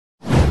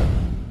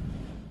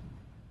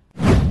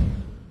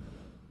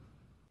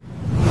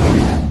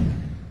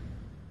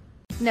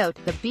Note,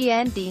 the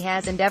BND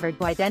has endeavored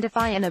to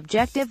identify an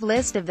objective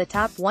list of the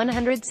top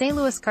 100 St.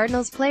 Louis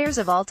Cardinals players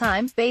of all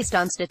time, based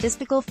on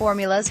statistical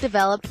formulas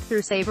developed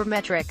through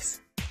sabermetrics.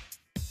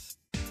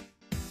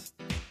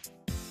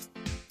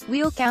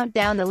 We'll count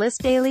down the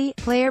list daily,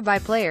 player by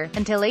player,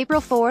 until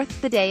April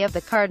 4th, the day of the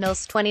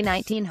Cardinals'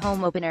 2019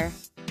 home opener.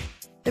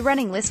 The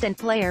running list and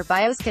player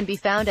bios can be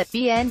found at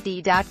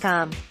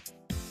bnd.com.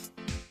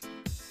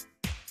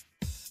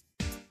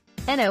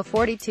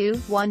 NO42,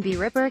 1B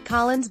Ripper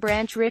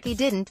Collinsbranch Rickey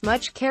didn't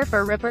much care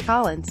for Ripper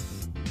Collins.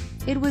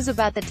 It was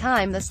about the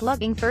time the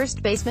slugging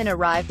first baseman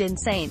arrived in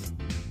St.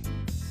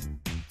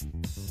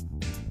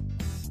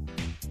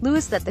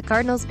 Louis that the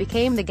Cardinals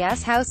became the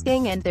Gas House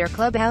Gang and their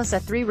clubhouse a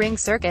three-ring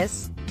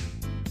circus.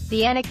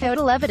 The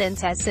anecdotal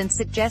evidence has since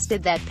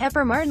suggested that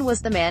Pepper Martin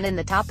was the man in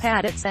the top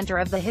hat at center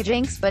of the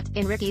hijinks, but,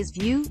 in Rickey's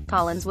view,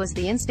 Collins was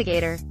the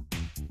instigator.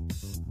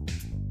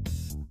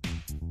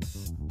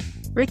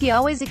 "Rickey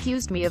always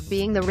accused me of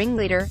being the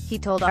ringleader," he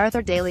told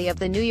Arthur Daly of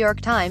the New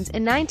York Times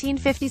in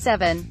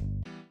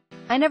 1957.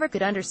 "I never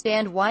could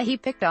understand why he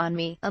picked on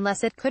me,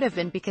 unless it could have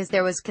been because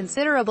there was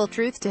considerable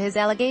truth to his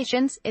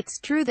allegations. It's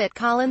true that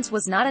Collins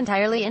was not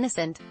entirely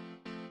innocent.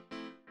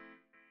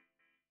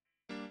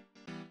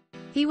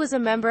 He was a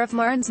member of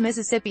Martin's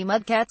Mississippi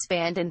Mudcats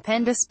band and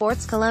penned a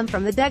sports column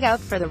from the dugout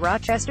for the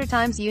Rochester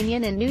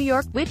Times-Union in New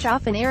York, which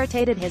often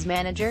irritated his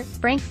manager,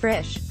 Frank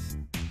Frisch.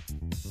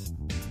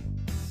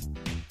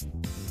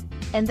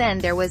 And then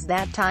there was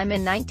that time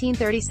in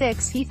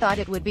 1936 he thought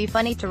it would be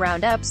funny to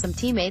round up some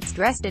teammates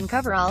dressed in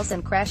coveralls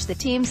and crash the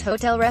team's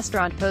hotel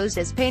restaurant posed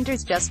as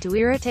painters just to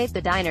irritate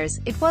the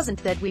diners. It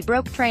wasn't that we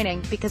broke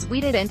training, because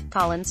we didn't,"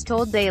 Collins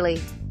told Daly.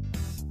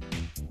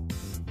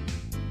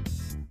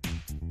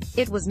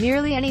 "It was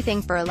merely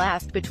anything for a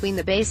laugh between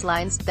the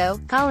baselines, though."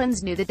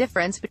 Collins knew the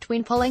difference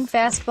between pulling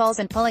fastballs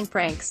and pulling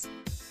pranks.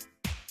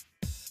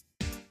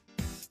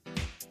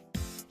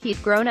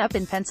 He'd grown up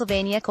in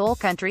Pennsylvania coal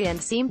country and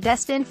seemed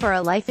destined for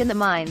a life in the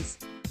mines.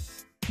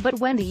 But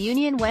when the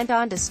union went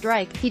on to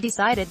strike, he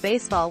decided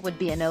baseball would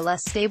be a no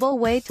less stable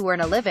way to earn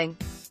a living.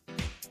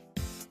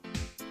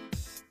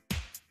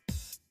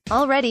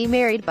 Already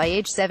married by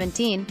age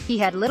 17, he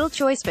had little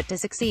choice but to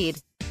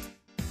succeed.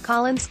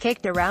 Collins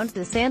kicked around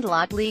the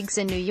Sandlot leagues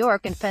in New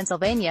York and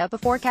Pennsylvania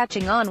before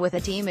catching on with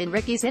a team in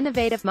Rickey's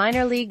innovative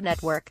minor league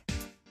network.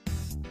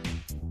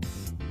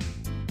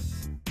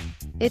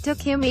 It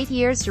took him 8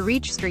 years to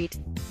reach St.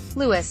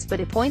 Louis, but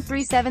a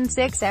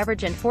 .376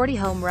 average and 40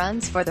 home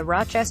runs for the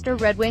Rochester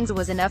Red Wings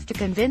was enough to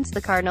convince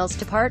the Cardinals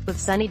to part with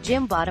Sonny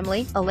Jim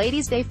Bottomley, a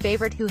Ladies' Day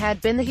favorite who had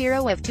been the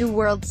hero of 2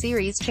 World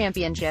Series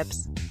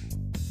championships.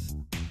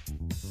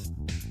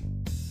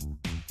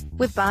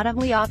 With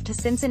Bottomley off to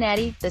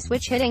Cincinnati, the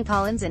switch-hitting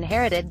Collins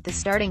inherited the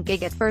starting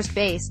gig at first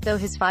base, though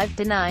his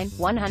 5'9",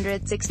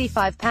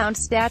 165-pound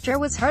stature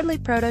was hardly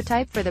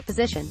prototype for the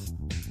position.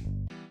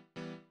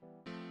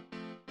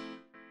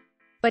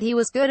 But he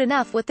was good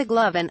enough with the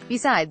glove and,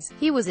 besides,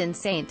 he was in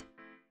St.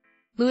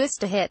 Louis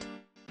to hit.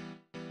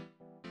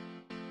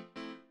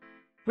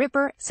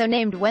 Ripper, so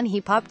named when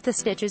he popped the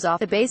stitches off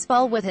the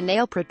baseball with a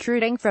nail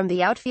protruding from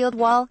the outfield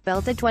wall,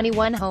 belted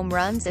 21 home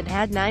runs and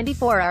had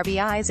 94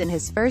 RBIs in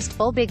his first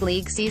full big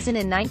league season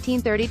in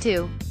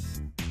 1932.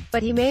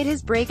 But he made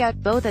his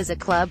breakout both as a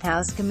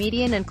clubhouse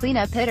comedian and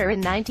cleanup hitter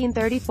in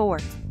 1934.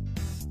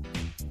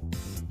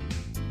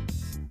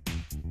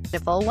 In a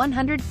full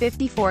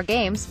 154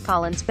 games,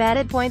 Collins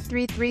batted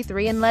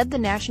 .333 and led the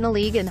National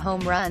League in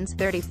home runs,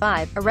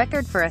 35, a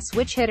record for a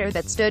switch hitter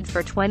that stood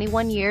for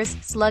 21 years,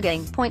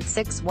 slugging,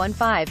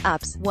 .615,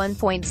 ups,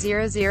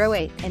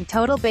 1.008, and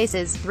total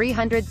bases,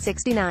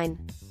 369.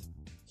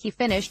 He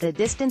finished a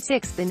distant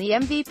 6th in the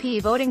MVP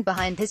voting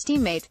behind his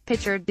teammate,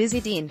 pitcher Dizzy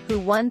Dean, who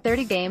won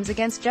 30 games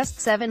against just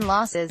 7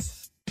 losses.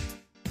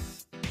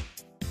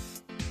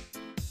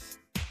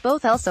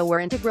 Both also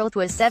were integral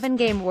to a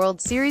 7-game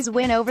World Series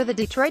win over the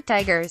Detroit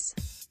Tigers.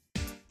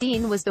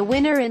 Dean was the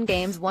winner in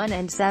Games 1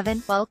 and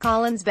 7, while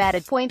Collins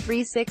batted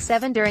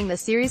 .367 during the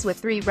series with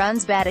 3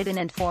 runs batted in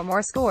and 4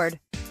 more scored.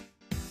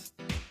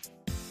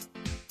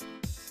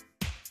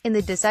 In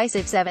the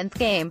decisive 7th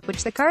game,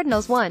 which the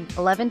Cardinals won,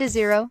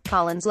 11-0,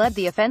 Collins led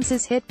the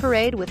offense's hit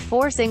parade with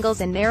 4 singles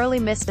and narrowly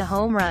missed a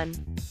home run.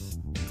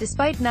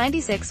 Despite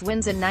 96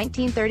 wins in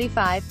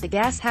 1935, the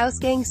Gas House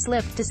Gang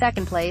slipped to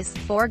second place,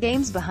 4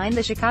 games behind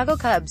the Chicago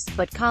Cubs,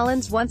 but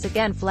Collins once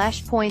again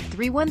flashed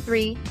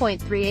 .313,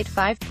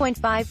 .385,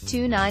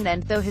 .529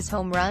 and though his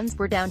home runs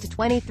were down to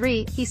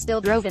 23, he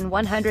still drove in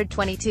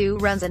 122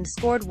 runs and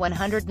scored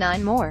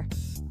 109 more.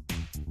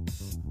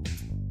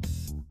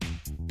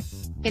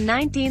 In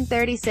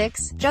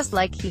 1936, just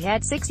like he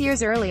had 6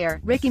 years earlier,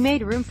 Rickey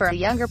made room for a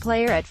younger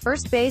player at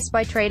first base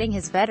by trading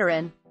his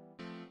veteran.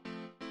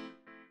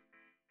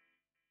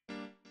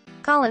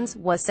 Collins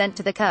was sent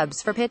to the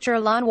Cubs for pitcher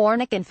Lon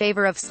Warnick in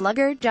favor of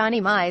slugger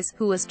Johnny Mize,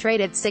 who was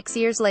traded 6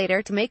 years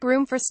later to make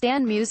room for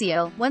Stan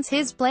Musial. Once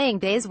his playing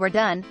days were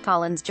done,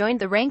 Collins joined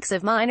the ranks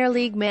of minor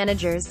league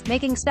managers,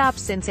 making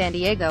stops in San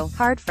Diego,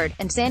 Hartford,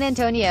 and San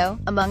Antonio,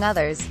 among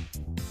others.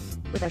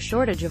 With a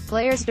shortage of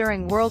players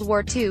during World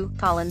War II,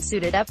 Collins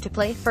suited up to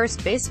play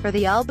first base for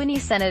the Albany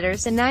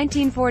Senators in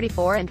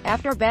 1944 and,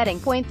 after batting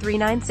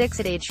 .396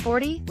 at age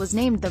 40, was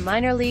named the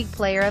Minor League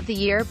Player of the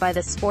Year by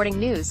the Sporting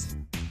News.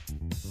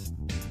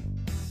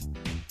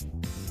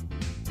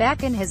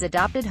 Back in his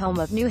adopted home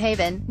of New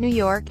Haven, New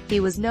York, he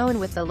was known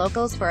with the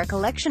locals for a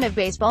collection of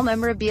baseball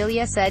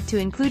memorabilia said to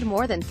include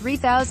more than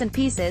 3,000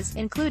 pieces,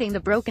 including the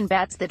broken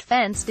bats that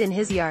fenced in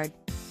his yard.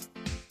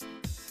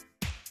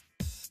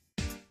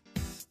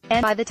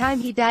 And by the time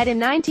he died in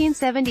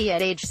 1970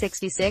 at age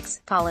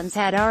 66, Collins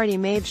had already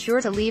made sure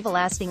to leave a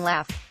lasting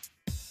laugh.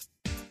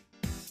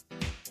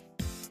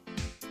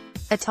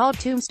 A tall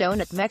tombstone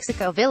at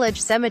Mexico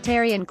Village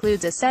Cemetery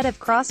includes a set of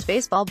crossed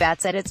baseball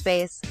bats at its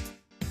base.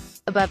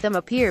 Above them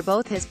appear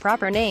both his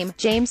proper name,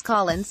 James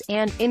Collins,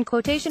 and, in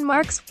quotation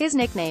marks, his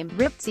nickname,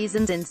 Rip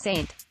Seasons in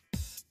St.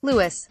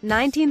 Louis,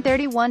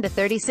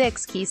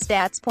 1931-36. Key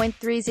stats: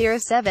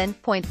 .307,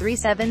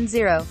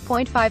 .370,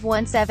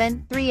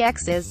 .517, 3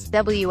 X's,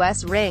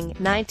 WS ring,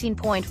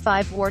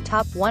 19.5 WAR,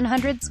 top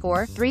 100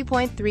 score,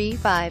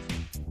 3.35.